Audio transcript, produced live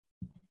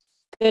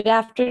Good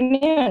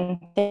afternoon.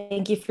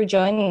 Thank you for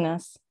joining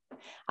us.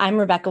 I'm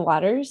Rebecca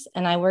Waters,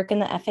 and I work in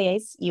the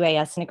FAA's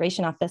UAS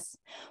Integration Office.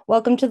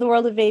 Welcome to the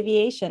world of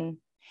aviation.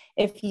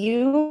 If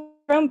you're a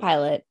drone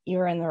pilot,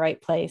 you're in the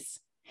right place.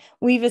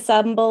 We've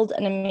assembled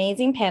an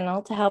amazing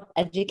panel to help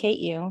educate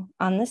you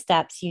on the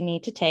steps you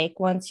need to take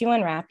once you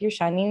unwrap your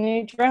shiny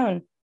new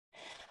drone.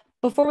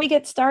 Before we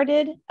get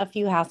started, a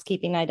few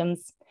housekeeping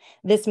items.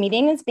 This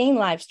meeting is being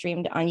live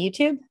streamed on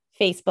YouTube,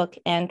 Facebook,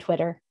 and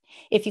Twitter.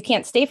 If you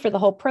can't stay for the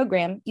whole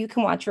program, you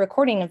can watch a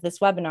recording of this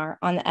webinar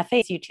on the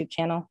FAA's YouTube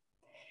channel.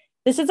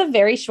 This is a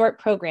very short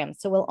program,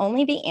 so we'll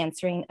only be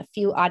answering a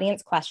few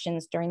audience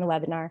questions during the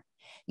webinar.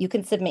 You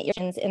can submit your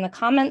questions in the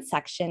comments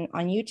section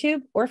on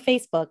YouTube or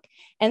Facebook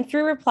and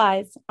through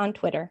replies on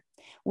Twitter.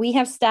 We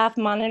have staff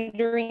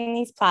monitoring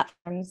these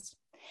platforms.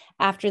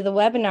 After the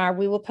webinar,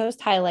 we will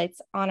post highlights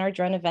on our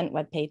drone event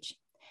webpage.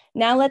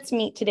 Now let's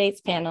meet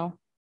today's panel.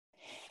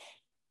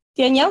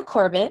 Danielle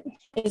Corbett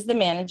is the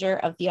manager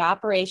of the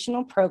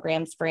Operational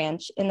Programs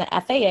Branch in the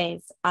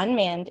FAA's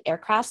Unmanned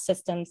Aircraft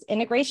Systems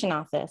Integration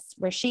Office,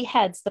 where she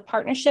heads the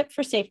Partnership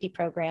for Safety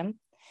Program,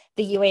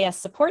 the UAS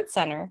Support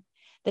Center,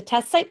 the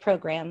Test Site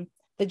Program,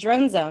 the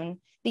Drone Zone,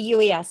 the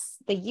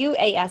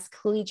UAS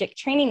Collegiate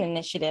Training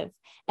Initiative,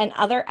 and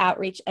other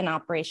outreach and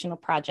operational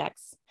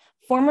projects.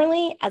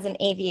 Formerly as an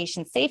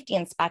aviation safety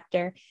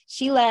inspector,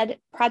 she led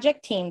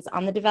project teams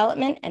on the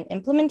development and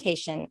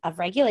implementation of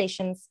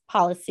regulations,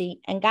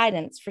 policy, and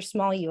guidance for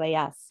small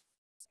UAS.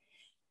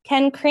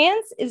 Ken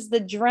Krantz is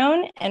the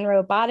drone and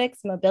robotics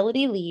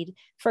mobility lead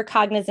for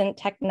Cognizant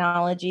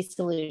Technology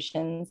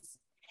Solutions.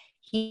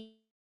 He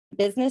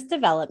business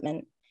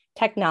development,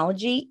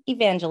 technology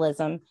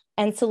evangelism,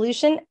 and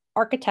solution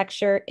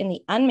architecture in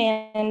the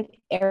unmanned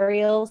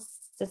aerial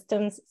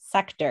systems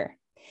sector.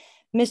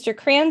 Mr.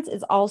 Krantz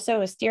is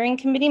also a steering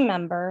committee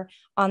member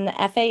on the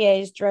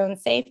FAA's drone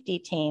safety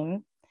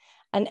team,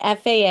 an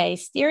FAA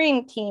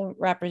steering team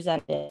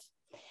representative,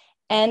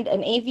 and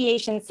an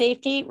aviation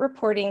safety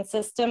reporting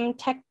system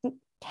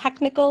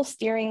technical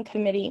steering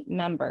committee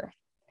member.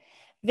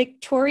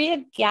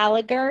 Victoria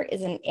Gallagher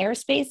is an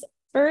airspace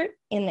expert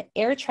in the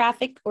Air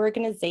Traffic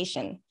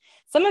Organization.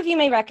 Some of you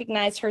may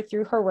recognize her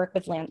through her work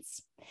with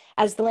Lance.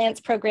 As the Lance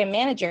program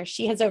manager,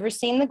 she has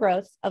overseen the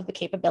growth of the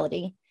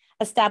capability,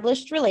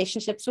 established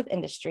relationships with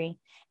industry,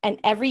 and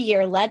every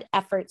year led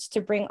efforts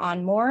to bring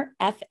on more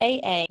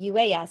FAA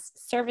UAS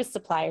service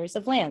suppliers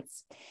of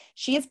Lance.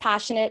 She is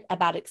passionate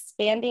about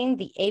expanding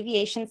the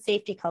aviation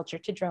safety culture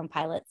to drone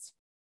pilots.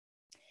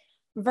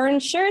 Vern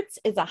Schertz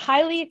is a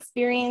highly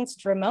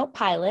experienced remote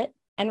pilot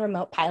and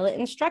remote pilot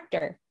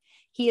instructor.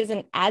 He is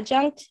an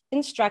adjunct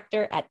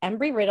instructor at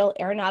Embry-Riddle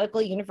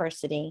Aeronautical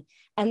University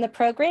and the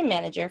program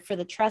manager for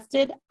the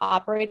Trusted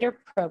Operator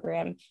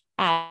Program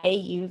at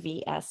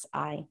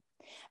AUVSI.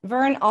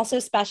 Vern also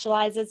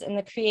specializes in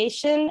the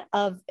creation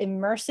of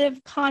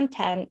immersive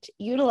content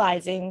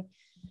utilizing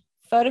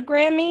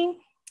photogrammetry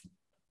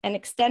and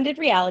extended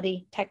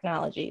reality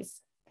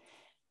technologies.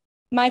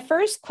 My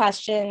first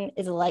question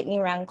is a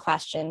lightning round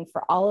question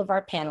for all of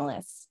our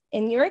panelists.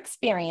 In your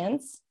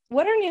experience,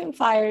 what are new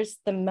flyers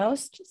the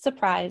most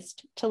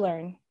surprised to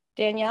learn?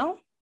 Danielle?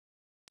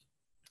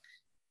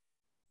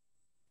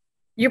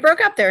 You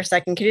broke up there a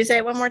second. Could you say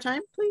it one more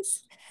time,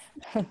 please?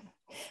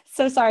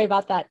 So sorry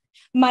about that.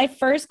 My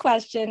first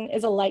question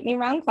is a lightning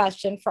round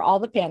question for all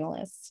the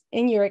panelists.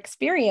 In your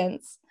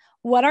experience,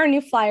 what are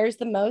new flyers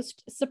the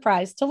most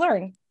surprised to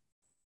learn?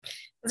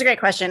 That's a great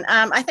question.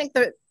 I think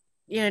that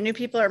new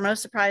people are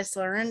most surprised to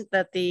learn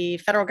that the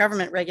federal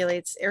government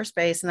regulates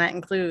airspace, and that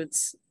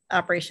includes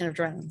operation of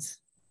drones.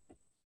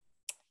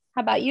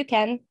 How about you,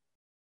 Ken?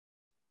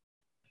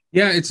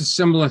 Yeah, it's a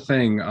similar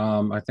thing.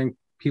 I think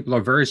people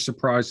are very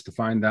surprised to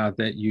find out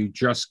that you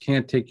just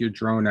can't take your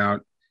drone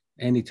out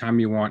anytime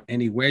you want,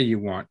 anywhere you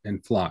want,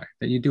 and fly.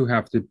 That you do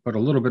have to put a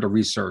little bit of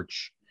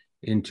research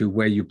into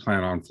where you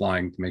plan on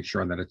flying to make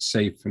sure that it's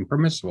safe and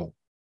permissible.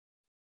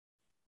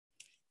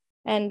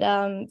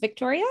 And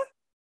Victoria?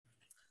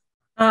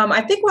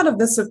 I think one of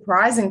the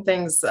surprising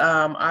things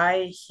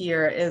I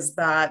hear is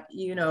that,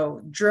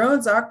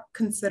 drones are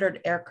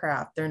considered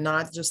aircraft. They're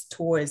not just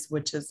toys,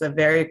 which is a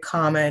very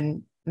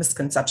common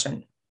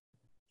misconception.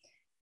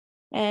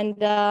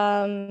 And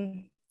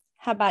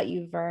how about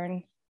you,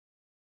 Vern?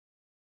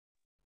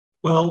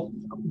 Well,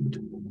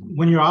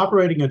 when you're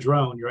operating a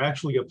drone, you're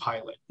actually a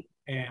pilot.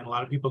 And a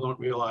lot of people don't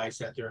realize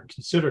that they're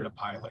considered a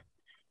pilot.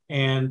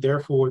 And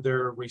therefore,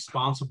 they're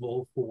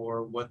responsible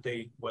for what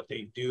they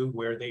do,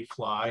 where they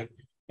fly.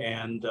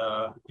 And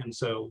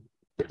so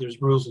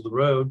there's rules of the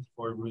road,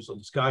 or rules of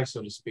the sky,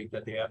 so to speak,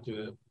 that they have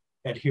to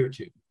adhere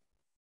to.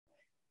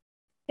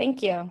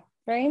 Thank you.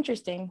 Very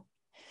interesting.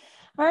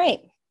 All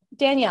right,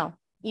 Danielle,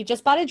 you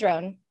just bought a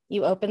drone.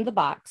 You opened the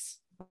box.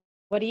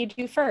 What do you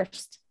do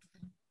first?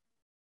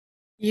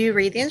 You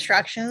read the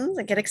instructions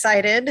and get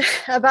excited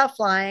about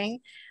flying.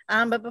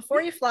 But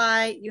before you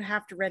fly, you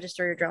have to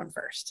register your drone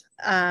first.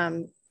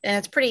 And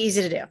it's pretty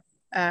easy to do.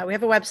 We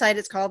have a website.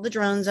 It's called the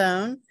Drone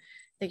Zone.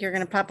 think you're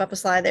going to pop up a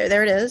slide there.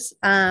 There it is.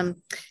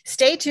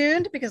 Stay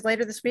tuned because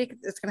later this week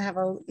it's going to have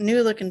a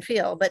new look and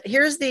feel. But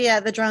here's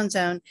the drone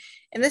zone,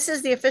 and this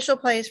is the official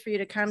place for you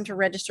to come to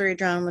register your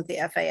drone with the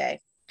FAA.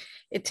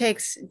 It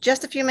takes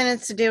just a few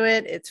minutes to do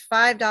it. It's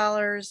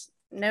 $5,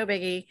 no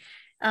biggie.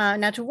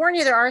 Now, to warn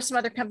you, there are some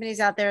other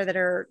companies out there that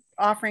are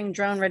offering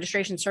drone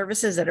registration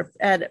services at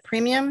a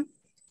premium.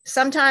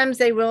 Sometimes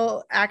they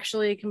will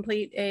actually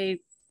complete a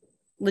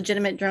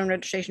legitimate drone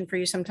registration for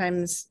you.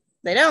 Sometimes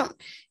they don't.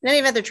 In any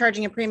event, they're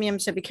charging a premium,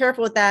 so be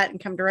careful with that and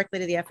come directly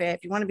to the FAA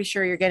if you want to be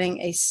sure you're getting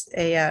a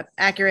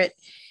accurate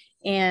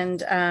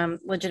and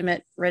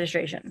legitimate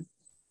registration.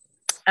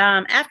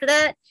 After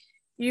that,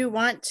 you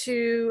want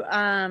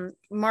to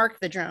mark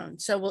the drone.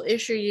 So we'll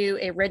issue you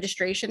a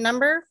registration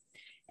number,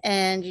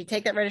 and you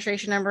take that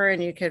registration number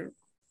and you could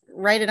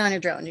write it on your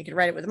drone. You could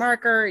write it with a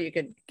marker. You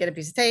could get a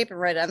piece of tape and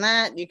write on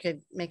that. You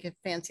could make a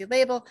fancy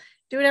label,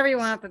 do whatever you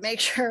want, but make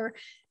sure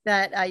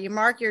that you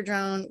mark your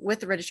drone with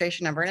the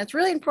registration number. And it's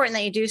really important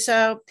that you do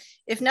so.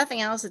 If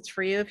nothing else, it's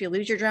for you. If you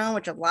lose your drone,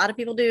 which a lot of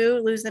people do,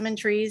 lose them in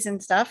trees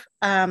and stuff,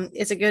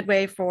 it's a good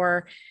way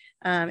for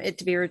it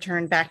to be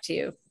returned back to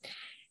you.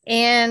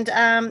 And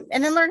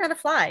then learn how to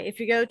fly. If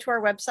you go to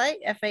our website,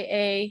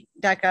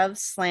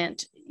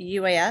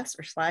 faa.gov/UAS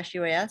or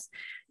 /UAS,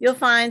 you'll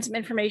find some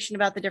information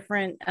about the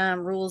different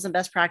rules and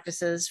best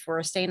practices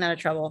for staying out of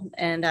trouble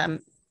and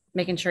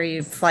making sure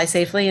you fly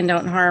safely and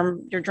don't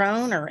harm your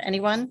drone or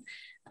anyone.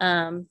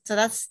 So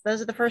those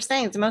are the first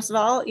things. And most of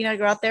all,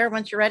 go out there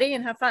once you're ready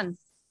and have fun.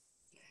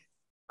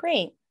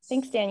 Great.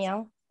 Thanks,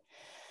 Danielle.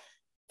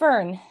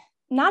 Fern,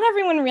 not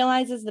everyone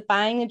realizes that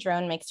buying a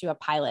drone makes you a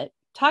pilot.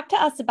 Talk to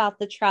us about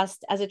the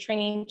Trust as a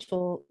training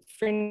tool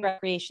for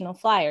recreational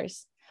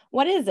flyers.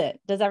 What is it?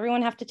 Does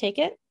everyone have to take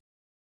it?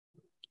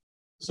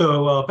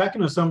 So back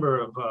in the summer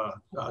of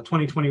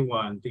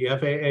 2021, the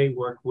FAA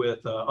worked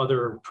with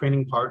other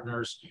training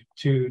partners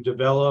to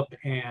develop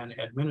and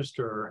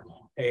administer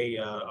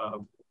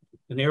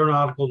an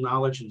aeronautical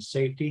knowledge and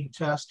safety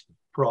test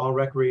for all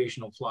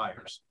recreational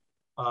flyers.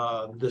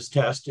 This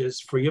test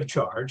is free of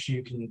charge.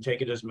 You can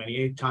take it as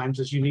many times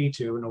as you need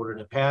to in order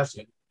to pass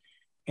it.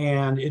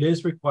 And it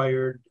is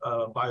required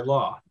by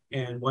law.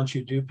 And once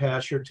you do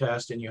pass your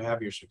test and you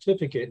have your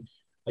certificate,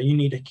 you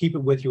need to keep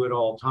it with you at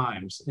all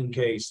times in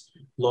case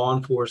law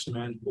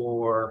enforcement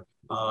or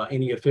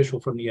any official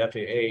from the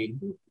FAA,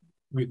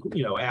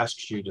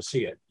 asks you to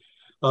see it.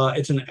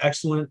 It's an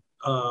excellent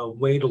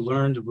way to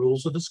learn the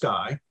rules of the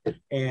sky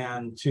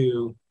and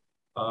to,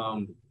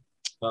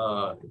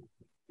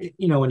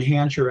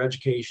 enhance your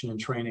education and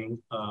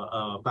training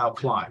about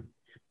flying.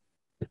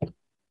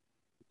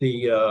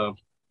 The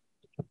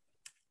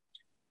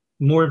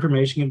more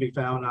information can be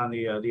found on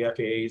the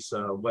FAA's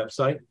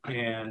website,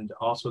 and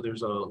also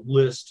there's a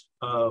list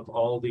of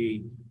all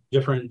the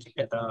different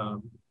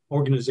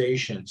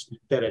organizations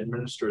that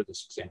administer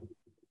this exam.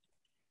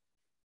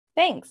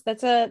 Thanks.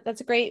 That's a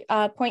great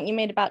point you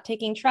made about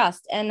taking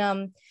Trust.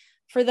 And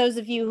for those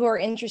of you who are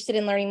interested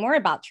in learning more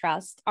about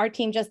Trust, our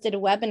team just did a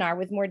webinar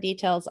with more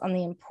details on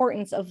the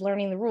importance of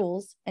learning the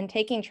rules and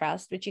taking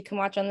Trust, which you can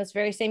watch on this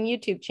very same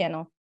YouTube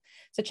channel.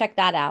 So check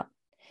that out.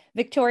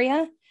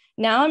 Victoria,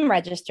 now I'm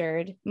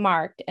registered,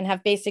 marked, and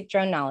have basic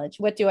drone knowledge.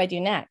 What do I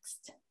do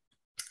next?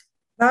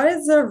 That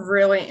is a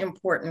really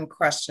important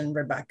question,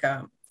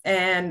 Rebecca.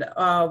 And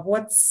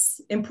what's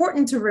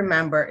important to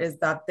remember is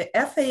that the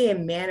FAA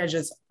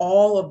manages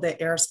all of the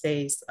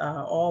airspace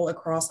all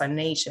across our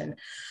nation.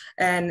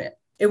 And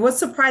it was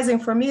surprising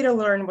for me to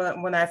learn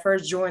when I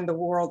first joined the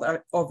world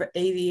of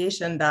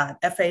aviation that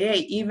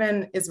FAA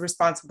even is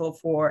responsible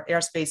for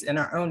airspace in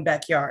our own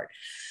backyard.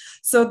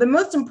 So the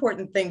most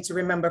important thing to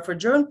remember for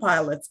drone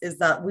pilots is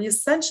that we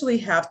essentially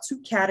have two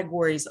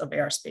categories of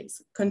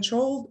airspace,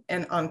 controlled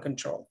and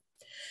uncontrolled.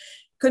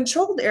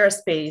 Controlled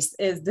airspace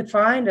is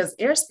defined as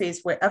airspace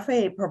where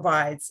FAA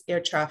provides air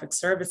traffic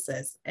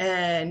services.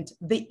 And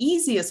the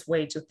easiest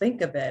way to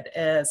think of it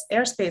is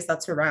airspace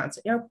that surrounds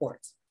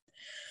airports.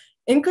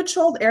 In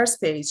controlled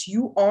airspace,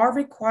 you are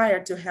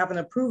required to have an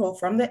approval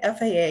from the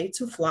FAA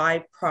to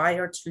fly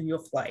prior to your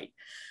flight.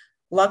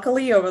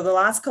 Luckily, over the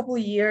last couple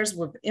of years,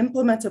 we've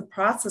implemented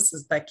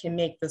processes that can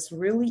make this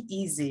really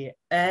easy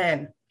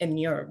and in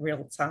near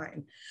real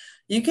time.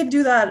 You can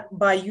do that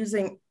by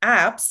using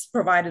apps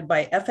provided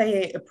by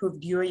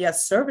FAA-approved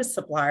UAS service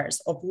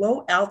suppliers of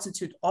low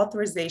altitude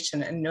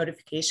authorization and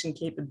notification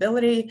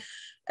capability,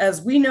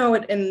 as we know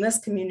it in this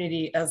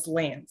community as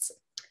LANs.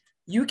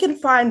 You can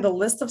find the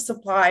list of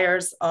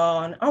suppliers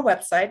on our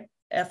website,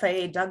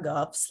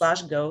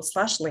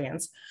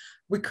 faa.gov/go/LANs.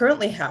 We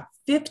currently have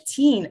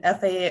 15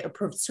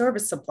 FAA-approved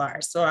service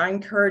suppliers, so I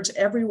encourage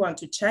everyone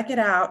to check it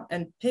out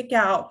and pick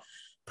out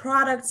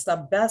products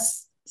that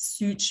best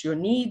suit your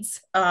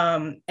needs.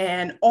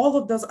 And all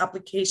of those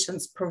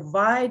applications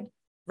provide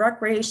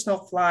recreational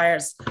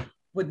flyers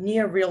with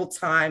near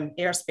real-time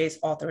airspace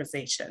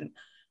authorization.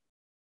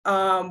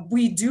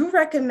 We do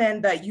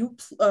recommend that you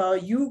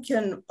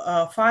can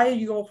file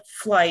your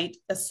flight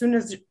as soon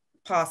as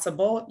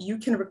possible, you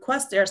can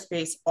request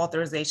airspace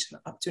authorization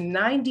up to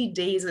 90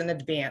 days in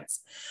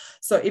advance.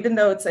 So even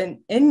though it's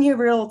in your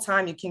real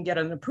time, you can get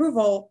an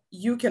approval,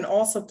 you can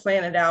also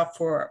plan it out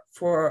for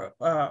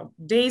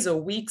days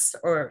or weeks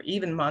or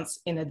even months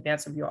in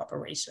advance of your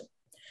operation.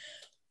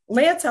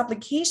 LAANC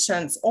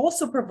applications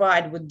also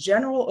provide with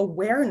general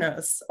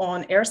awareness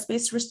on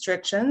airspace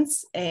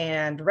restrictions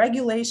and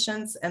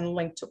regulations and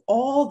link to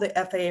all the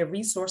FAA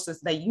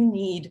resources that you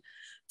need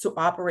to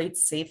operate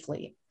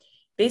safely.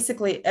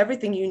 Basically,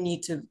 everything you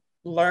need to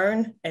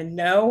learn and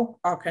know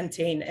are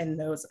contained in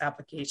those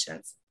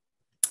applications.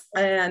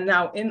 And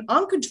now in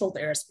uncontrolled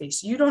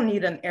airspace, you don't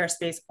need an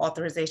airspace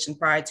authorization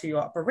prior to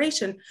your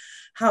operation.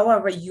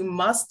 However, you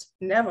must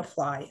never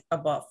fly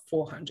above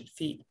 400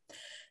 feet.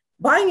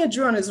 Buying a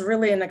drone is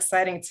really an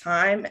exciting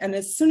time. And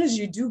as soon as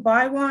you do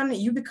buy one,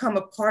 you become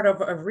a part of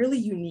a really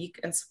unique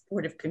and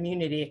supportive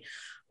community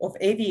of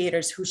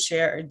aviators who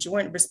share a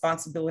joint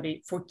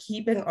responsibility for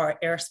keeping our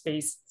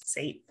airspace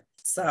safe.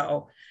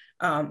 So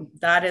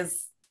that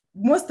is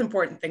the most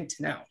important thing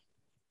to know.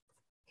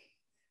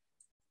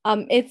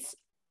 It's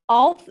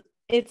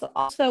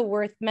also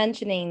worth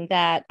mentioning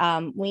that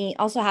we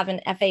also have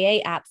an FAA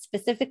app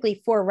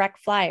specifically for rec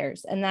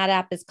flyers, and that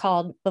app is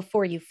called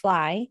Before You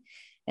Fly.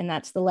 And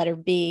that's the letter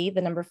B,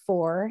 the number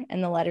 4,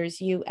 and the letters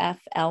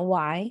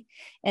UFLY.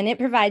 And it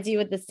provides you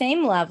with the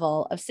same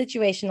level of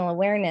situational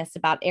awareness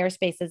about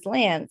airspace as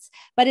LAANC,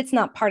 but it's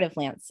not part of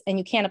LAANC, and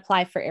you can't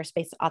apply for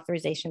airspace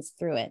authorizations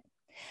through it.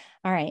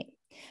 All right.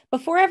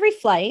 Before every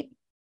flight,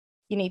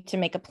 you need to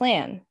make a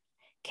plan.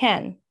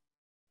 Ken,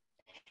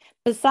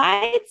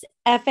 besides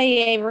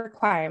FAA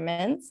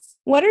requirements,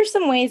 what are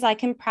some ways I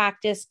can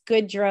practice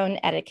good drone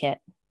etiquette?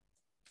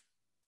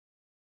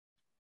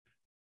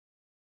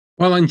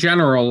 Well, in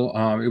general,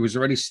 it was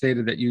already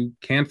stated that you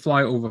can't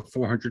fly over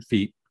 400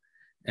 feet.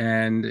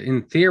 And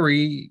in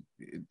theory,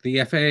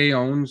 the FAA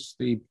owns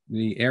the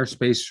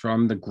airspace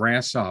from the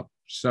grass up.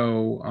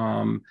 So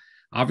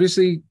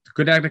obviously,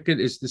 good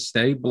etiquette is to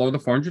stay below the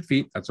 400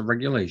 feet. That's a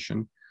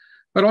regulation.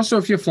 But also,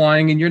 if you're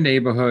flying in your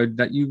neighborhood,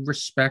 that you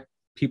respect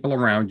people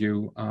around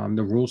you.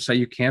 The rules say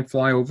you can't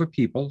fly over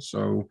people.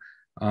 So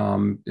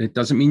it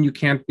doesn't mean you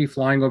can't be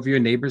flying over your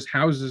neighbors'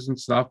 houses and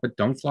stuff, but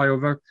don't fly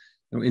over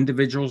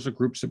individuals or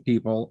groups of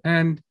people,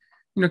 and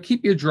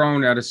keep your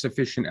drone at a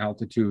sufficient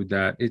altitude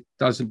that it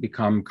doesn't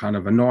become kind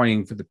of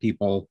annoying for the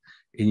people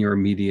in your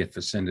immediate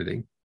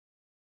vicinity.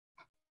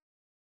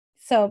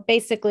 So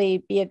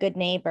basically, be a good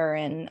neighbor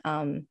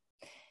and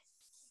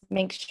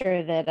make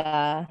sure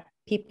that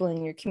people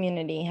in your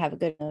community have a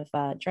good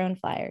of drone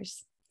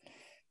flyers.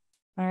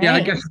 All right. Yeah,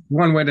 I guess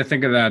one way to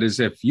think of that is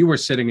if you were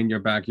sitting in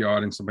your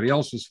backyard and somebody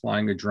else was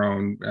flying a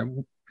drone,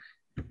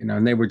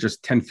 and they were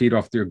just 10 feet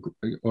off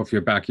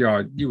your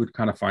backyard, you would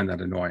kind of find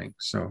that annoying.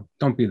 So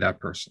don't be that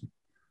person.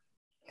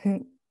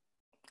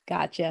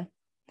 Gotcha.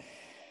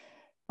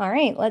 All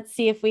right, let's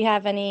see if we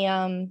have any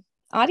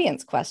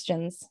audience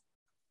questions.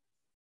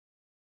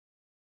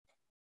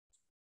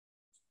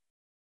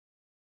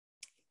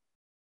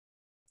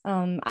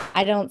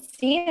 I don't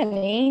see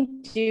any.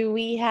 Do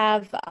we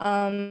have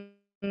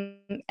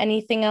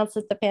anything else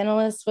that the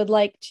panelists would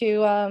like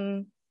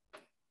to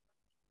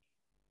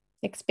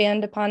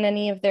expand upon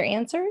any of their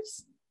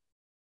answers?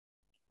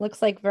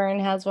 Looks like Vern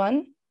has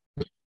one.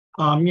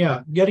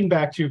 Yeah, getting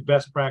back to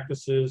best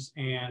practices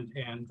and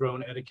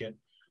drone etiquette.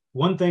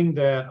 One thing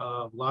that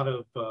a lot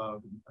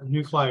of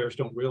new flyers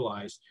don't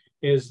realize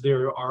is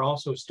there are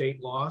also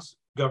state laws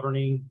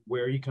governing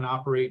where you can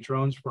operate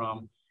drones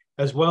from,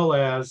 as well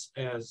as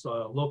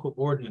local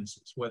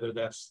ordinances, whether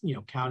that's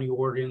county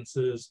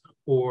ordinances,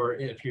 or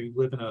if you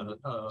live in a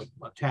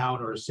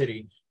town or a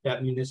city,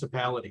 that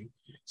municipality.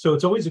 So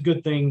it's always a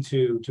good thing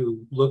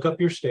to look up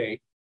your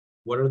state.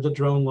 What are the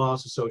drone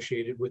laws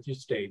associated with your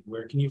state?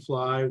 Where can you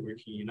fly? Where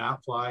can you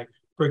not fly?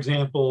 For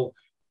example,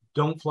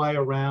 don't fly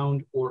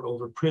around or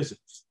over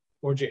prisons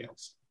or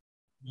jails.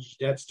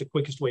 That's the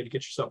quickest way to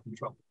get yourself in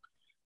trouble.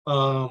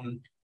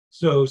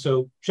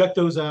 So check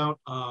those out.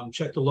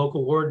 Check the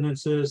local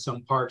ordinances.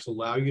 Some parks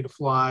allow you to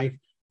fly,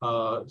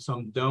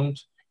 some don't.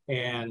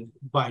 And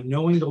by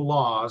knowing the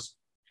laws,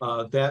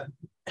 that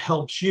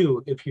helps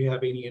you if you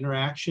have any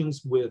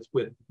interactions with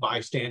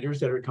bystanders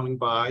that are coming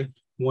by,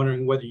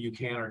 wondering whether you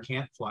can or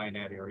can't fly in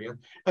that area,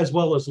 as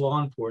well as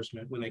law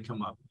enforcement when they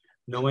come up.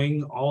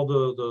 Knowing all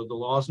the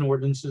laws and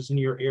ordinances in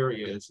your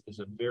area is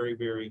a very,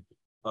 very,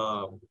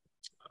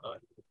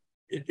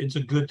 it's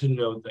a good to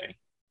know thing.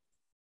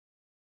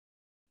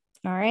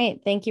 All right,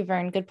 thank you,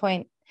 Vern. Good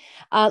point.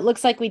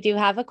 Looks like we do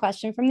have a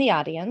question from the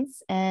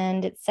audience,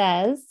 and it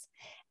says,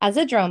 as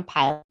a drone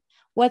pilot,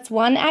 what's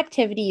one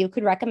activity you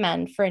could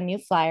recommend for a new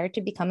flyer to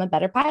become a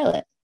better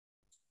pilot?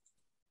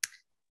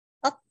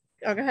 Oh,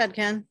 go ahead,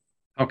 Ken.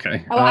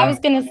 Okay. Oh, I was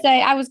going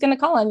to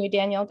call on you,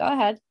 Daniel. Go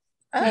ahead.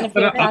 And if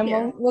we have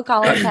time, we'll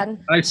call on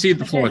Ken. I cede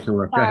the floor to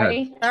her. Go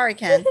ahead. Sorry,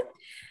 Ken.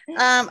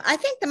 I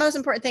think the most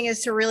important thing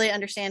is to really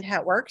understand how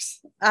it works.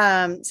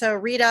 So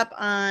read up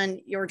on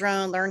your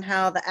drone, learn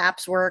how the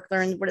apps work,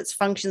 learn what its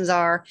functions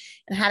are,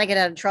 and how to get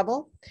out of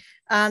trouble.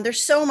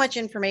 There's so much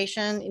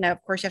information.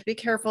 Of course, you have to be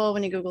careful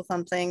when you Google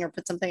something or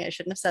put something, I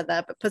shouldn't have said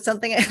that, but put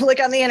something, look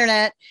on the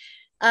internet.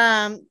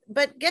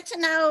 But get to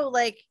know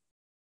like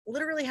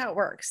literally how it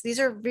works. These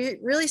are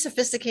really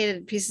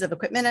sophisticated pieces of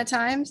equipment at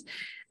times.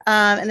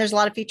 And there's a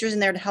lot of features in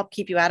there to help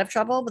keep you out of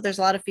trouble, but there's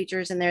a lot of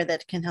features in there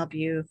that can help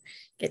you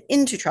get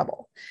into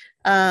trouble.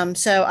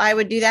 So I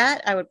would do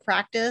that. I would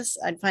practice.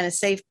 I'd find a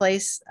safe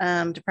place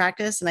to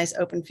practice, a nice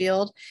open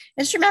field.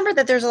 And just remember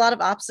that there's a lot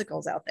of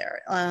obstacles out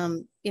there,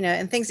 and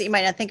things that you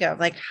might not think of,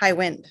 like high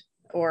wind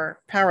or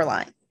power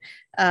line.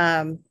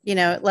 Let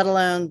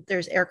alone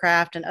there's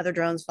aircraft and other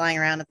drones flying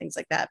around and things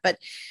like that. But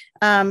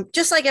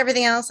just like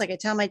everything else, like I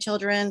tell my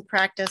children,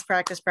 practice,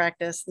 practice,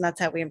 practice. And that's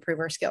how we improve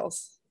our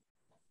skills.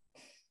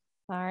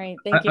 All right.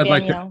 Thank you,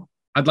 Danielle.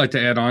 I'd like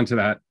to add on to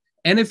that.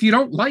 And if you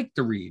don't like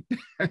to read,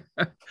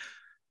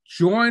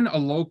 join a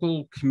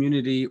local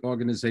community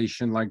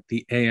organization like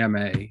the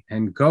AMA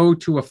and go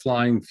to a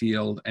flying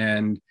field,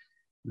 and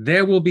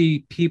there will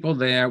be people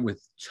there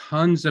with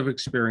tons of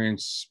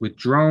experience with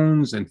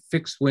drones and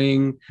fixed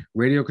wing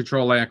radio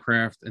control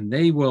aircraft, and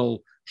they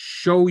will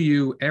show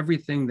you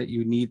everything that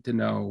you need to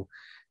know.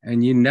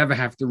 And you never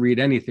have to read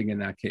anything in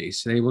that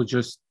case. They will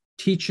just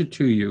teach it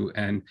to you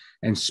and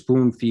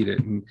spoon feed it.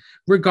 And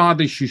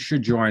regardless, you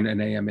should join an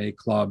AMA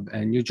club,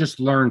 and you just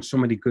learn so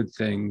many good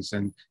things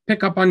and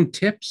pick up on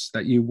tips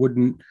that you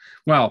wouldn't,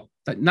 not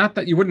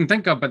that you wouldn't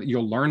think of, but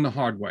you'll learn the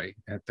hard way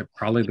at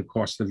probably the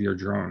cost of your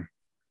drone.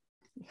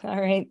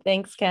 All right.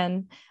 Thanks,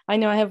 Ken. I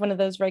know I have one of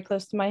those right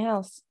close to my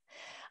house.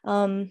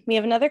 We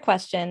have another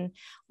question.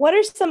 What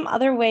are some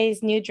other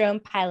ways new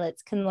drone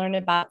pilots can learn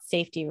about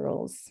safety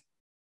rules?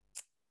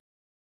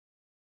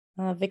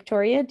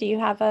 Victoria, do you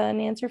have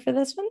an answer for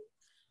this one?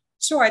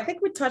 Sure. I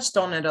think we touched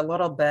on it a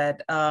little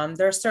bit.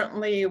 There are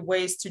certainly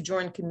ways to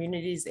join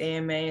communities.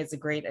 AMA is a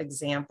great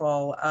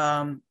example.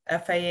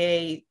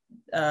 FAA.gov/UAS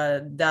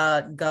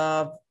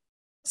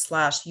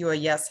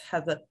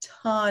has a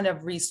ton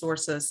of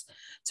resources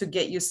to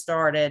get you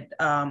started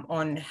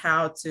on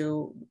how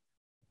to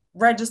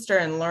register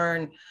and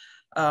learn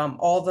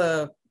all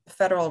the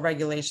federal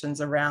regulations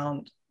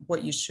around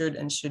what you should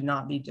and should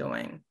not be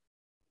doing.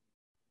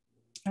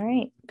 All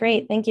right,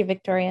 great. Thank you,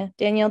 Victoria.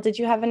 Danielle, did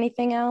you have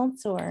anything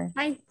else or?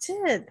 I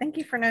did. Thank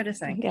you for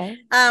noticing. Okay.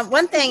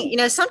 One thing,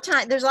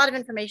 sometimes there's a lot of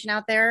information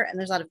out there, and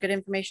there's a lot of good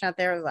information out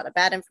there, there's a lot of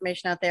bad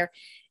information out there.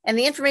 And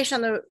the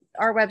information on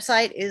our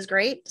website is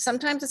great.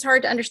 Sometimes it's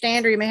hard to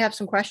understand, or you may have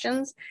some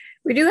questions.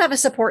 We do have a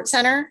support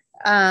center,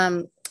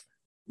 an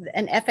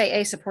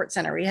FAA support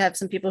center. We have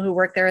some people who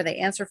work there. They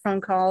answer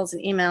phone calls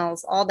and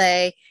emails all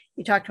day.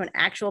 You talk to an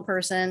actual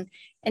person,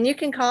 and you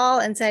can call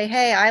and say,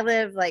 hey, I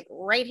live like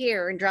right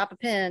here, and drop a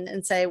pin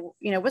and say,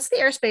 what's the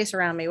airspace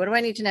around me? What do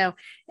I need to know?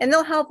 And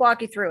they'll help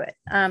walk you through it.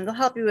 They'll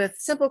help you with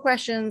simple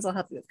questions. They'll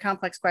help you with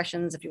complex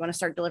questions. If you want to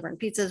start delivering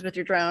pizzas with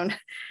your drone,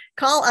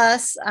 call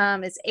us.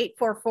 It's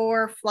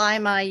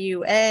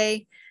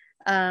 844-FLY-MY-UA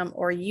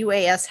or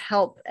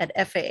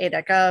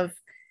UAShelp@FAA.gov.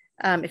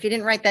 If you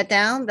didn't write that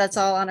down, that's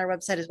all on our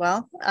website as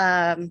well,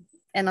 and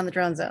on the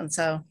Drone Zone.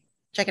 So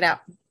check it out.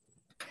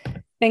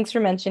 Thanks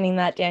for mentioning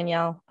that,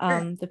 Danielle.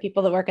 The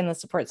people that work in the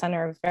support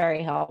center are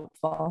very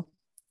helpful.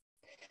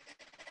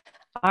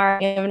 All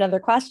right, I have another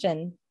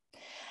question.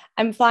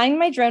 I'm flying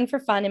my drone for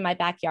fun in my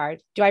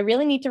backyard. Do I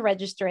really need to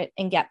register it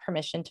and get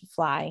permission to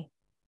fly?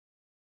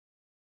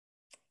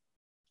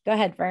 Go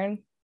ahead, Vern.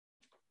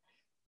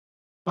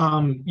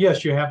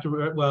 Yes, you have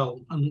to,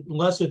 well,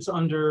 unless it's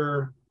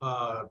under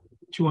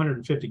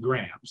 250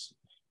 grams,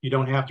 you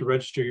don't have to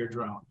register your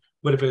drone.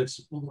 But if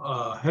it's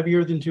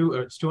heavier than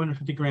it's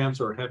 250 grams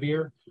or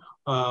heavier,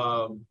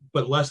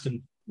 but less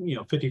than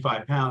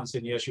 55 pounds,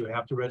 then yes, you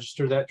have to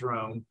register that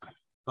drone.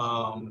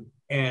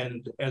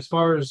 And as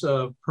far as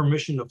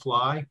permission to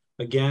fly,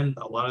 again,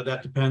 a lot of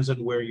that depends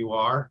on where you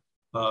are.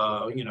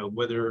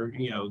 Whether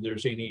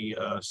there's any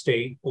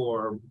state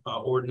or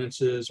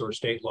ordinances or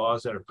state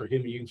laws that are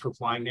prohibiting you from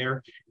flying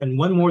there. And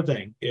one more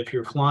thing, if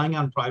you're flying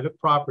on private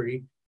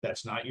property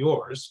that's not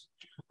yours,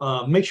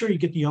 make sure you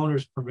get the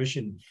owner's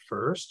permission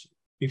first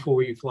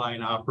before you fly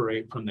and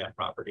operate from that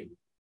property.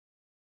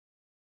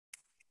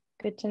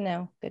 Good to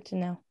know. Good to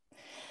know.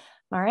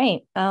 All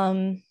right.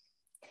 I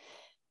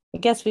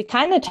guess we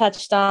kind of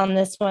touched on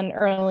this one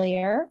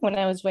earlier when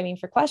I was waiting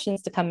for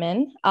questions to come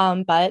in.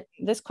 But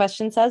this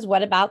question says,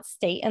 what about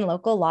state and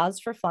local laws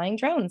for flying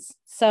drones?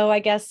 So I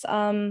guess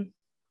Vern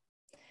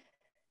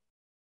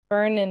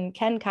and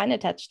Ken kind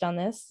of touched on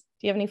this.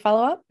 Do you have any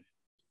follow-up?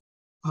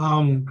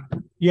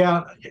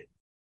 Yeah,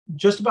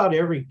 just about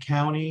every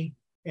county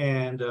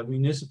and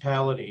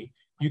municipality,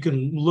 you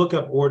can look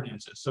up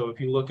ordinances. So if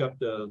you look up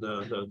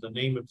the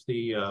name of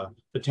the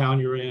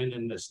town you're in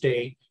and the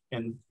state,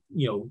 and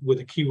with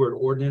the keyword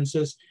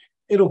ordinances,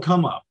 it'll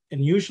come up.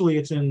 And usually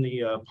it's in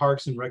the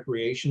parks and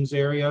recreations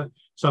area.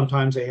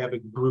 Sometimes they have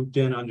it grouped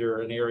in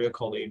under an area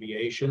called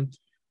aviation.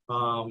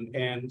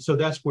 And so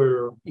that's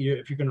where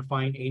if you're going to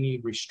find any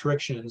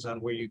restrictions on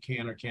where you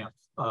can or can't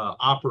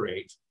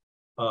operate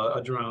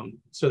a drone.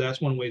 So that's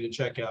one way to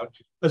check out,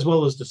 as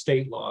well as the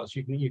state laws.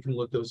 You can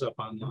look those up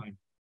online.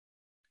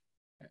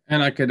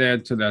 And I could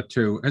add to that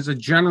too. As a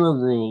general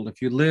rule,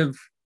 if you live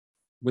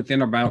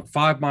within about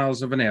 5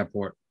 miles of an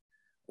airport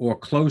or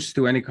close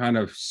to any kind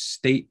of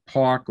state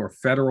park or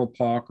federal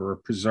park or a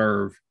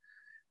preserve,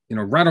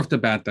 right off the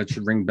bat, that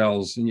should ring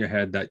bells in your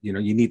head that, you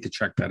need to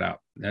check that out.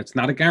 That's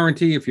not a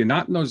guarantee if you're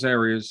not in those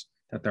areas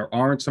that there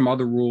aren't some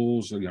other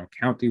rules or,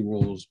 county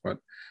rules, but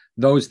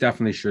those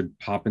definitely should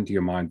pop into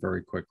your mind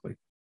very quickly.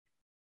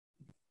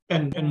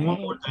 And one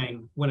more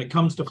thing, when it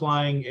comes to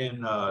flying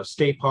in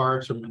state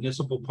parks or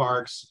municipal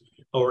parks,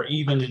 or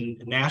even in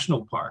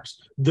national parks,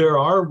 there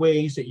are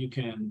ways that you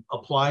can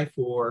apply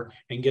for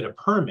and get a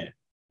permit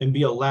and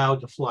be allowed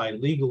to fly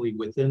legally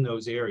within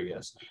those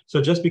areas. So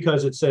just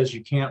because it says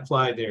you can't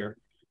fly there,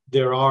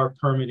 there are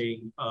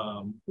permitting,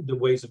 the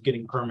ways of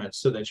getting permits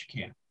so that you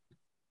can.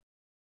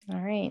 All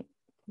right.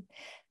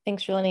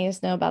 Thanks for letting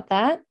us know about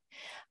that.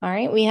 All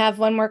right, we have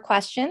one more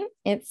question.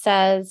 It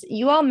says,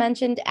 you all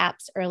mentioned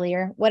apps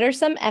earlier. What are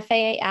some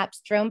FAA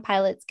apps drone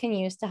pilots can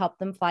use to help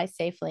them fly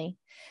safely?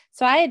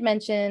 So I had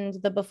mentioned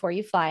the Before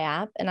You Fly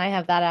app, and I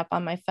have that app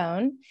on my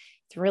phone.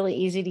 It's really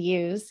easy to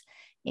use.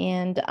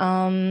 And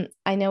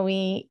I know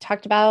we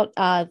talked about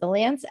the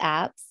Lance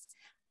apps.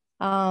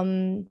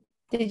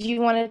 Did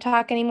you want to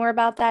talk any more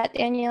about that,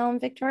 Danielle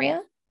and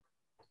Victoria?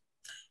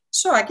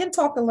 Sure, I can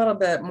talk a little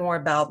bit more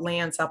about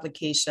Lance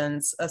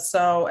applications.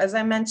 So as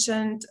I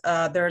mentioned,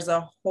 there's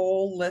a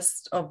whole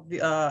list of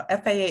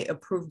FAA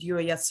approved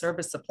UAS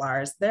service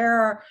suppliers. There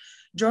are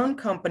drone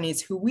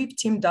companies who we've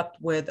teamed up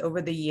with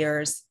over the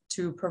years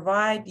to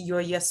provide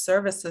UAS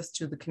services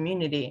to the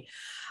community.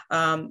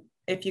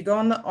 If you go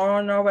on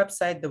our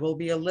website, there will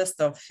be a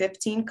list of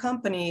 15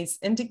 companies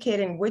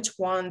indicating which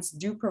ones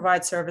do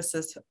provide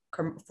services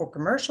for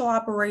commercial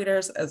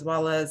operators as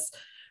well as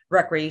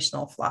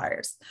recreational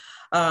flyers.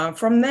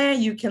 From there,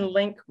 you can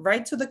link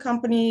right to the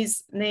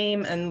company's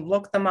name and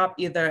look them up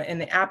either in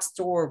the App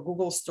Store or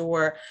Google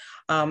Store.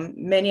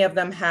 Many of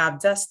them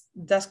have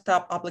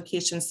desktop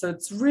applications, so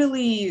it's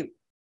really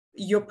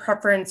your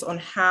preference on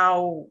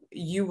how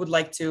you would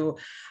like to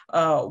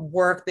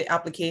work the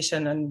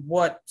application and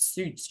what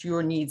suits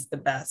your needs the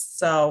best.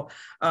 So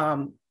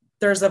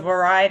there's a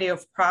variety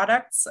of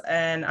products,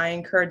 and I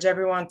encourage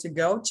everyone to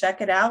go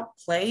check it out,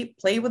 play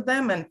with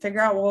them, and figure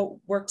out what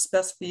works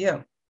best for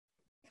you.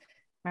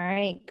 All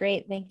right,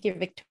 great. Thank you,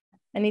 Victoria.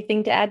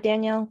 Anything to add,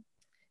 Danielle?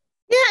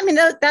 Yeah, I mean,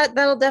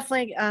 that'll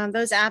definitely,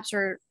 those apps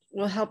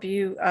will help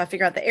you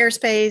figure out the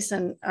airspace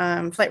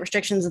and flight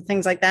restrictions and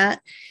things like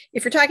that.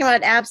 If you're talking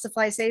about apps to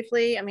fly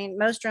safely, I mean,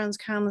 most drones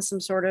come with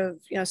some sort of,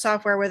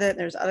 software with it.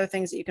 There's other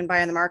things that you can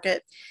buy in the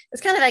market.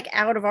 It's kind of like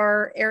out of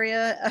our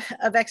area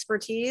of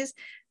expertise.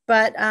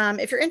 But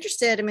if you're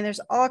interested, I mean, there's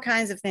all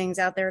kinds of things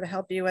out there to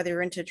help you, whether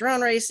you're into drone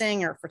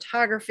racing or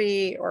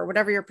photography or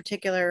whatever your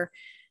particular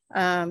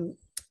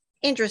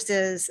interest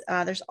is.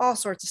 There's all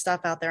sorts of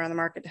stuff out there on the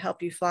market to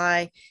help you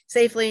fly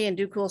safely and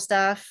do cool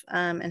stuff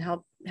and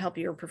help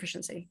your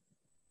proficiency.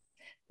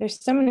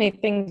 There's so many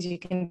things you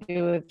can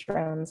do with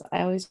drones.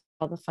 I always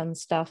all the fun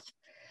stuff.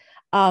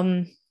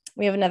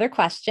 We have another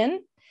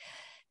question.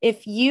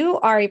 If you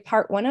are a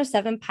Part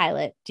 107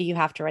 pilot, do you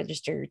have to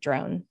register your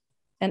drone?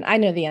 And I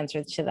know the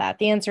answer to that.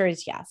 The answer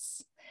is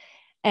yes.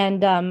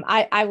 And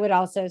I would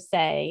also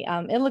say,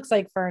 it looks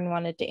like Vern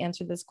wanted to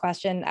answer this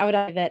question. I would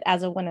argue that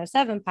as a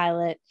 107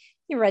 pilot,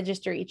 you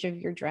register each of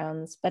your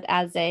drones, but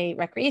as a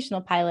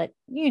recreational pilot,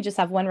 you just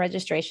have one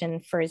registration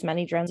for as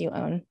many drones you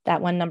own.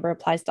 That one number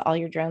applies to all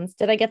your drones.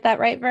 Did I get that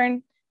right,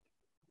 Vern?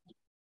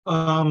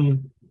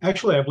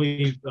 Actually, I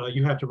believe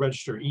you have to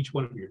register each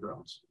one of your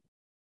drones.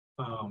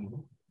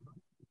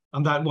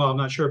 I'm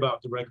not sure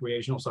about the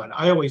recreational side.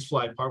 I always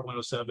fly Part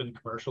 107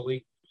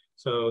 commercially.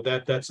 So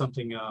that's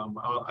something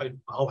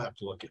I'll have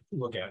to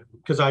look at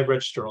because I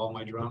register all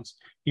my drones,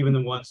 even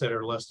the ones that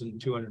are less than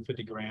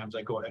 250 grams.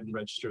 I go ahead and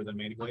register them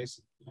anyways.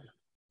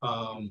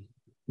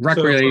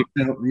 Recreation,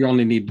 you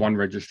only need one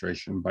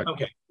registration, but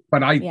okay.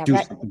 But I do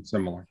something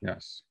similar.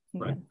 Yes.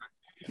 Right.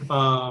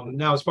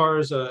 Now, as far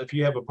as if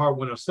you have a Part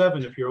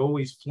 107, if you're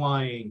always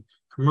flying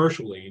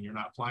commercially and you're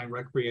not flying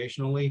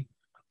recreationally,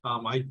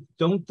 I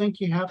don't think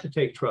you have to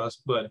take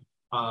trust, but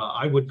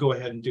I would go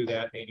ahead and do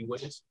that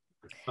anyways.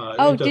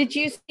 Did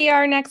you see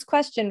our next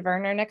question,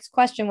 Vern? Our next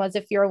question was,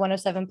 if you're a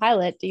 107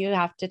 pilot, do you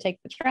have to take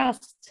the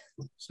trust?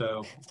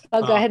 So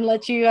I'll go ahead and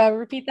let you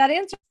repeat that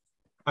answer.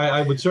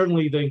 I would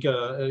certainly think,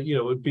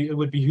 it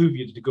would behoove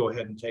you to go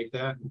ahead and take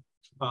that.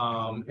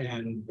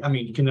 And I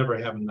mean, you can never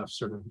have enough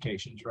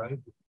certifications, right?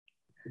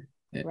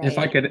 If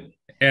I could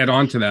add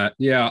on to that.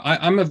 Yeah,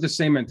 I'm of the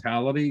same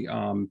mentality.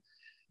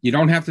 You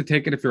don't have to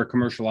take it if you're a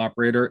commercial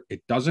operator.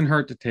 It doesn't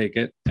hurt to take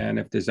it. And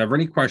if there's ever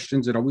any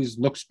questions, it always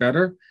looks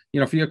better,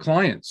 for your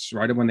clients,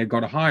 right? When they go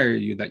to hire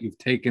you, that you've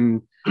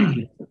taken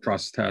the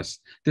trust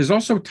test. There's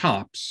also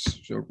TOPS,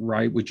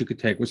 right? Which you could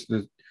take, which is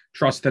the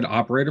Trusted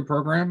Operator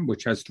Program,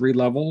 which has 3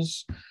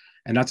 levels.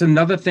 And that's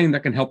another thing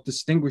that can help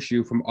distinguish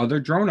you from other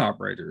drone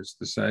operators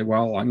to say,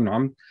 well,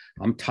 I'm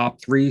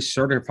top 3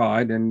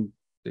 certified and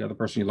the other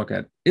person you look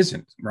at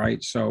isn't,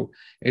 right? So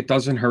it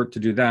doesn't hurt to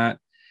do that.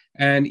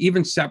 And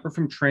even separate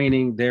from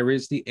training, there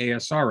is the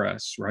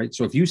ASRS, right?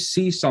 So if you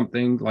see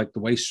something like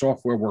the way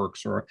software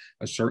works or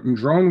a certain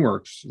drone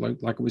works,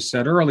 like it was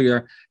said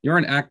earlier, you're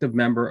an active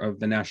member of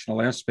the National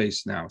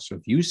Airspace now. So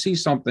if you see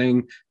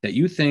something that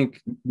you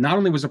think not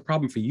only was a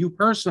problem for you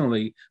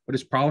personally, but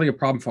it's probably a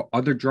problem for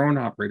other drone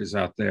operators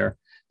out there,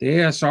 the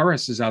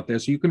ASRS is out there,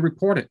 so you can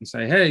report it and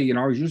say, hey,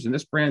 I was using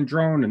this brand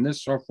drone and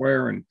this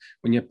software, and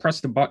when you press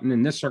the button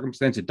in this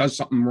circumstance, it does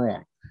something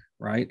wrong,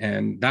 right?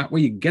 And that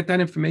way you get that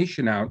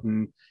information out,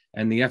 and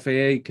the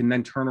FAA can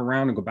then turn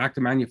around and go back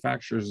to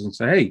manufacturers and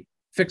say, hey,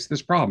 fix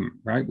this problem,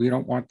 right? We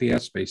don't want the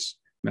airspace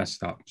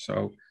messed up.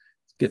 So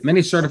get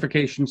many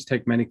certifications,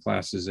 take many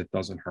classes. It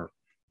doesn't hurt.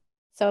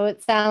 So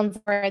it sounds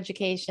more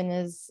education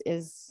is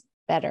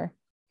better.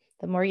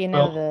 The more you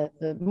know,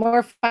 the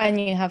more fun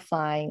you have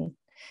flying.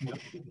 Yeah.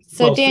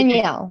 So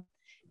Danielle,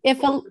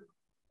 go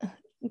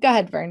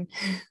ahead, Vern.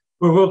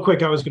 Well, real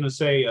quick, I was going to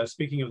say,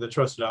 speaking of the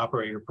Trusted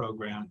Operator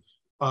Program,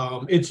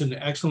 it's an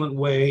excellent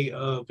way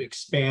of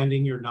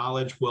expanding your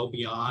knowledge well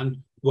beyond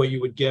what you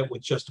would get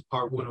with just a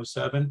Part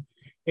 107.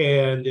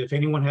 And if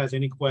anyone has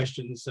any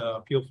questions,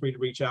 feel free to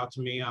reach out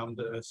to me. I'm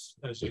as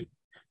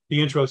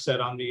the intro said,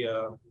 I'm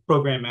the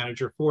program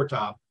manager for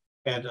TOP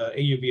at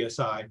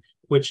AUVSI,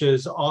 which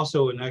is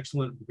also an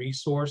excellent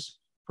resource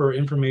for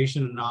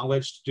information and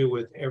knowledge to do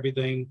with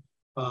everything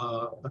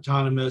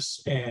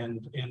autonomous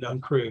and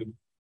uncrewed,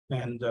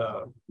 and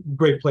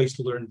great place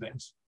to learn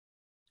things.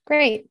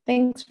 Great,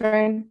 thanks,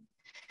 Vern.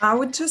 I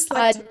would just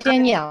like to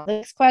Danielle,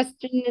 this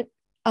question.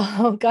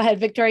 Oh, go ahead,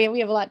 Victoria. We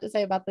have a lot to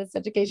say about this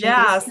education.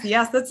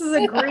 Yes, this is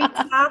a great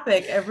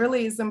topic. It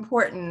really is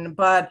important,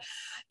 but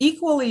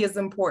equally as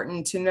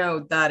important to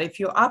note that if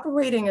you're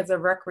operating as a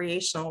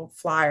recreational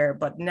flyer,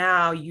 but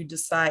now you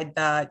decide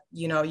that,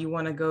 you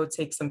want to go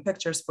take some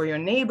pictures for your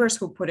neighbors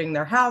who are putting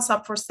their house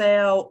up for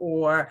sale,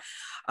 or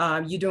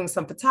you're doing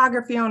some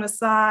photography on the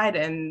side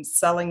and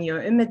selling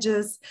your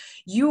images,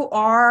 you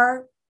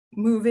are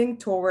moving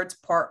towards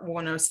Part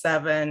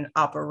 107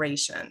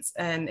 operations.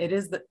 And it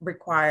is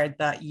required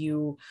that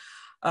you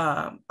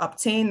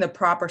obtain the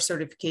proper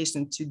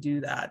certification to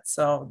do that.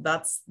 So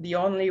that's the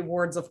only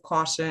words of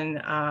caution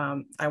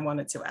I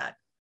wanted to add.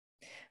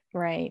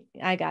 Right.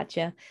 I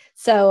gotcha.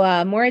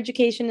 So more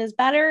education is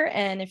better.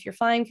 And if you're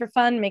flying for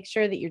fun, make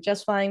sure that you're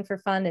just flying for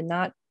fun and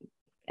not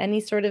any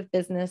sort of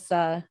business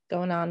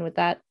going on with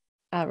that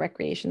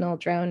recreational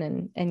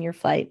drone and your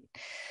flight.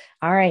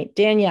 All right,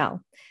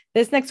 Danielle.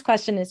 This next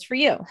question is for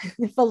you.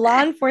 If a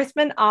law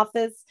enforcement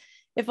officer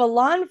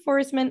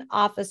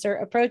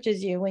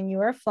approaches you when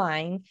you are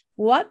flying,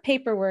 what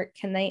paperwork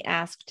can they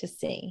ask to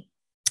see?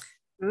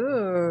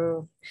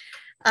 Ooh.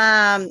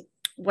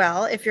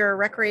 Well, if you're a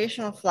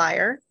recreational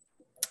flyer,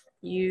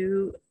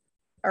 you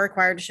are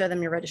required to show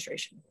them your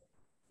registration.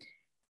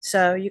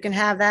 So you can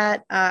have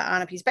that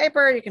on a piece of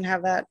paper, you can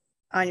have that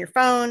on your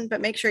phone, but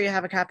make sure you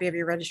have a copy of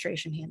your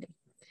registration handy.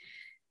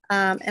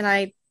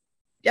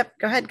 Yep,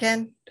 go ahead,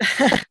 Ken.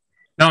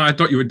 No, I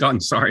thought you were done.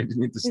 Sorry, I didn't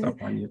need to stop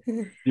on you.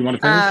 You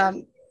want to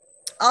finish?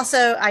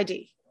 Also,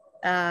 ID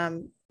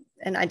and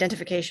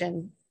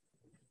identification,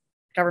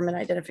 government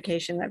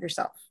identification of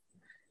yourself.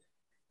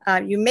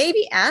 You may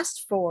be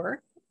asked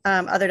for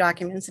other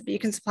documents, but you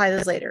can supply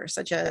those later,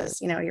 such as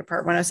your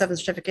Part 107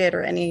 certificate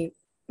or any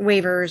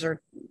waivers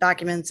or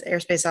documents,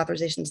 airspace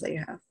authorizations that you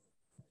have.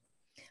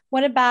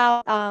 What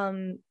about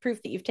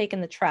proof that you've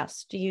taken the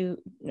trust?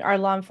 Are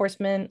law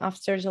enforcement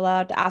officers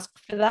allowed to ask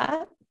for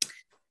that?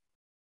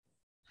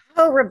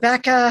 Oh,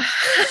 Rebecca,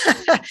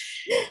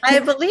 I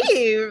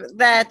believe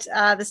that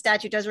the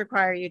statute does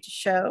require you to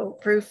show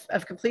proof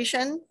of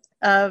completion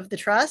of the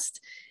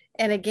trust.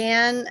 And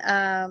again,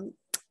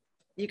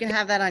 you can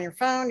have that on your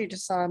phone. You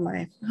just saw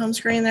my home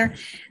screen there.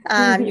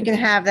 You can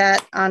have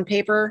that on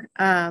paper.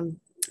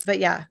 But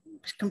yeah,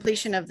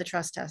 completion of the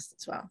trust test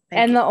as well.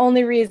 Thank you. The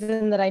only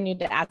reason that I need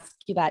to ask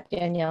you that,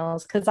 Danielle,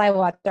 is because I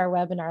watched our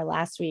webinar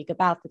last week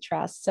about the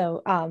trust.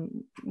 So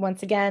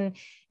once again,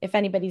 if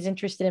anybody's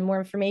interested in more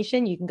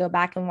information, you can go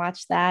back and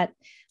watch that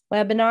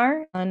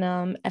webinar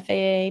on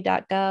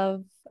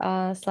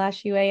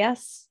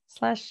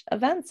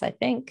FAA.gov/UAS/events, I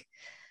think.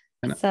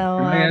 Can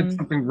I add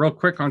something real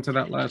quick onto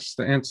that last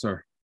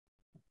answer?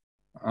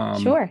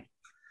 Sure.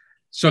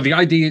 So the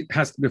ID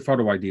has to be a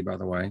photo ID, by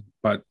the way.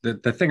 But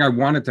the thing I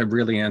wanted to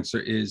really answer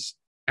is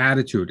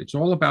attitude. It's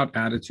all about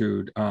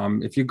attitude.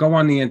 If you go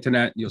on the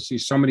internet, you'll see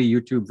so many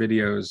YouTube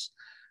videos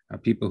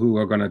of people who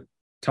are going to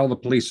tell the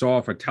police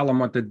off or tell them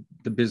what the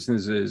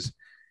business is.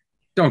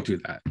 Don't do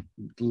that.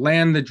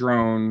 Land the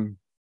drone,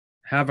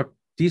 have a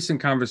decent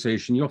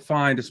conversation. You'll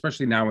find,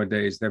 especially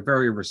nowadays, they're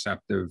very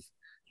receptive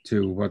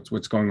to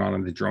what's going on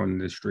in the drone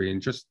industry,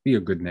 and just be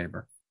a good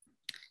neighbor.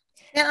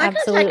 Yeah, I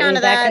can tack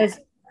onto that.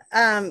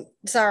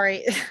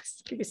 Sorry,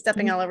 keep you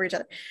stepping all over each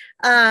other.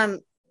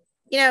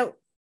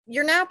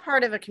 You're now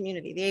part of a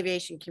community, the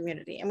aviation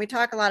community, and we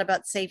talk a lot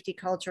about safety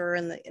culture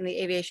in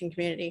the aviation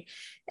community.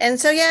 And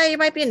so, yeah, you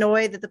might be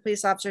annoyed that the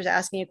police officer is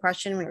asking you a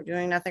question when you're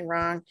doing nothing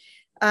wrong.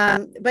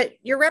 But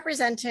you're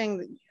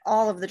representing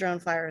all of the drone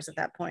flyers at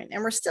that point.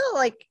 And we're still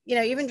like,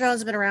 even drones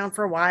have been around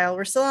for a while.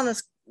 We're still on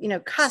this,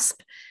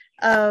 cusp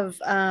of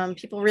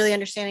people really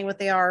understanding what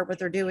they are, what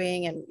they're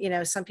doing.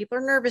 And, some people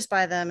are nervous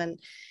by them. And,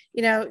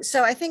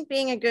 so I think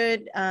being a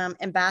good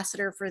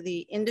ambassador for the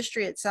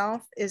industry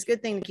itself is a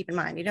good thing to keep in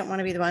mind. You don't want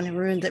to be the one who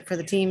ruins it for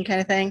the team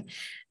kind of thing.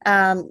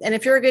 And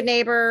if you're a good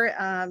neighbor,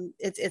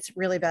 it's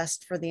really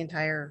best for the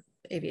entire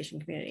aviation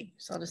community.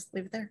 So I'll just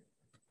leave it there.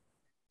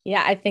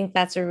 Yeah, I think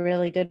that's a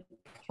really good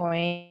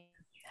point.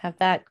 Have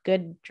that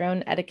good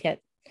drone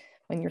etiquette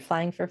when you're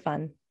flying for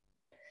fun.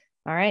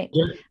 All right.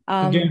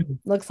 Again,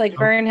 looks like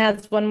Vern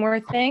has one more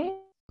thing.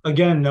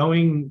 Again,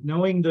 knowing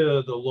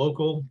the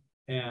local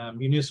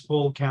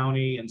municipal,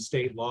 county, and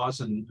state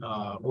laws and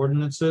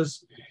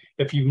ordinances,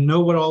 if you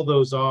know what all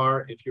those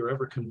are, if you're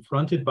ever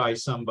confronted by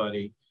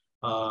somebody,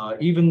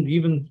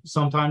 even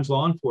sometimes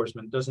law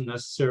enforcement doesn't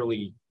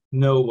necessarily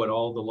know what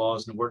all the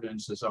laws and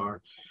ordinances are,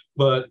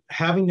 but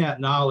having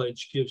that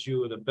knowledge gives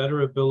you a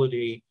better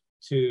ability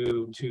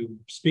to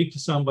speak to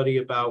somebody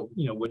about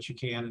what you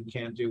can and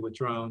can't do with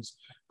drones,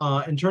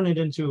 and turn it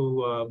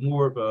into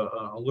more of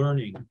a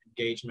learning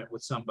engagement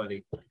with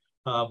somebody.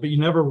 But you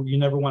never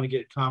want to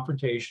get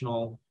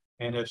confrontational.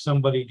 And if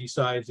somebody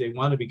decides they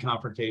want to be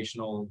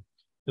confrontational,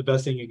 the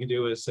best thing you can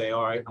do is say,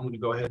 all right, I'm going to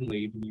go ahead and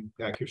leave, and you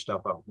pack your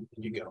stuff up and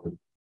you go.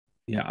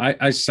 Yeah,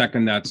 I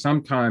second that.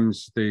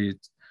 Sometimes the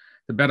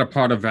better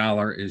part of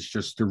valor is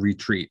just to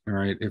retreat. All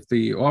right. If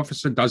the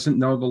officer doesn't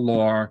know the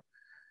law,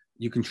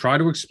 you can try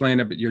to explain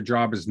it, but your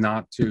job is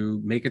not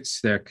to make it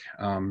stick.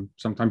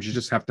 Sometimes you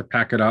just have to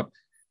pack it up.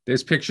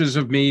 There's pictures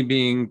of me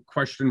being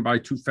questioned by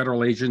 2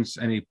 federal agents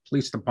and a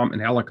police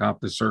department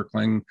helicopter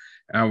circling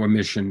our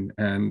mission.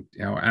 And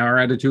our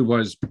attitude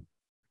was,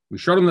 we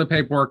showed them the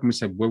paperwork and we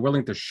said, we're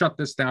willing to shut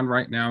this down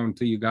right now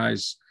until you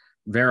guys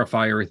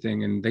verify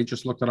everything. And they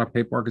just looked at our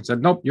paperwork and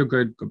said, nope, you're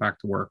good. Go back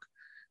to work.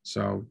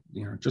 So,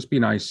 just be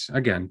nice.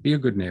 Again, be a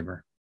good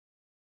neighbor.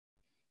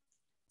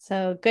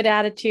 So good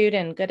attitude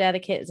and good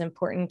etiquette is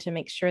important to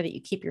make sure that you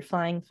keep your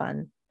flying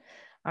fun.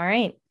 All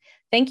right.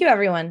 Thank you,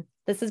 everyone.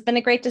 This has been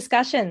a great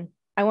discussion.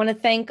 I want to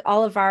thank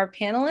all of our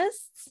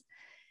panelists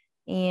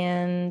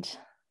and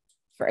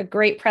for a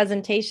great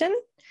presentation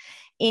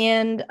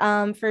and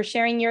for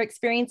sharing your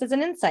experiences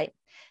and insight.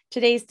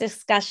 Today's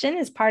discussion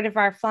is part of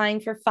our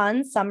Flying for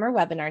Fun summer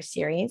webinar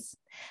series.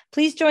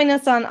 Please join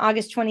us on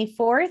August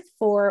 24th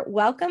for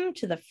Welcome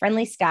to the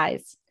Friendly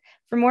Skies.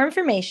 For more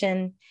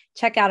information,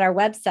 check out our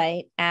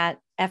website at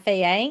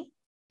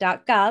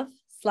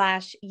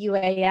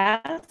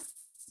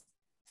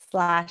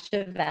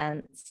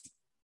faa.gov/UAS/events.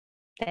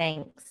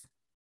 Thanks.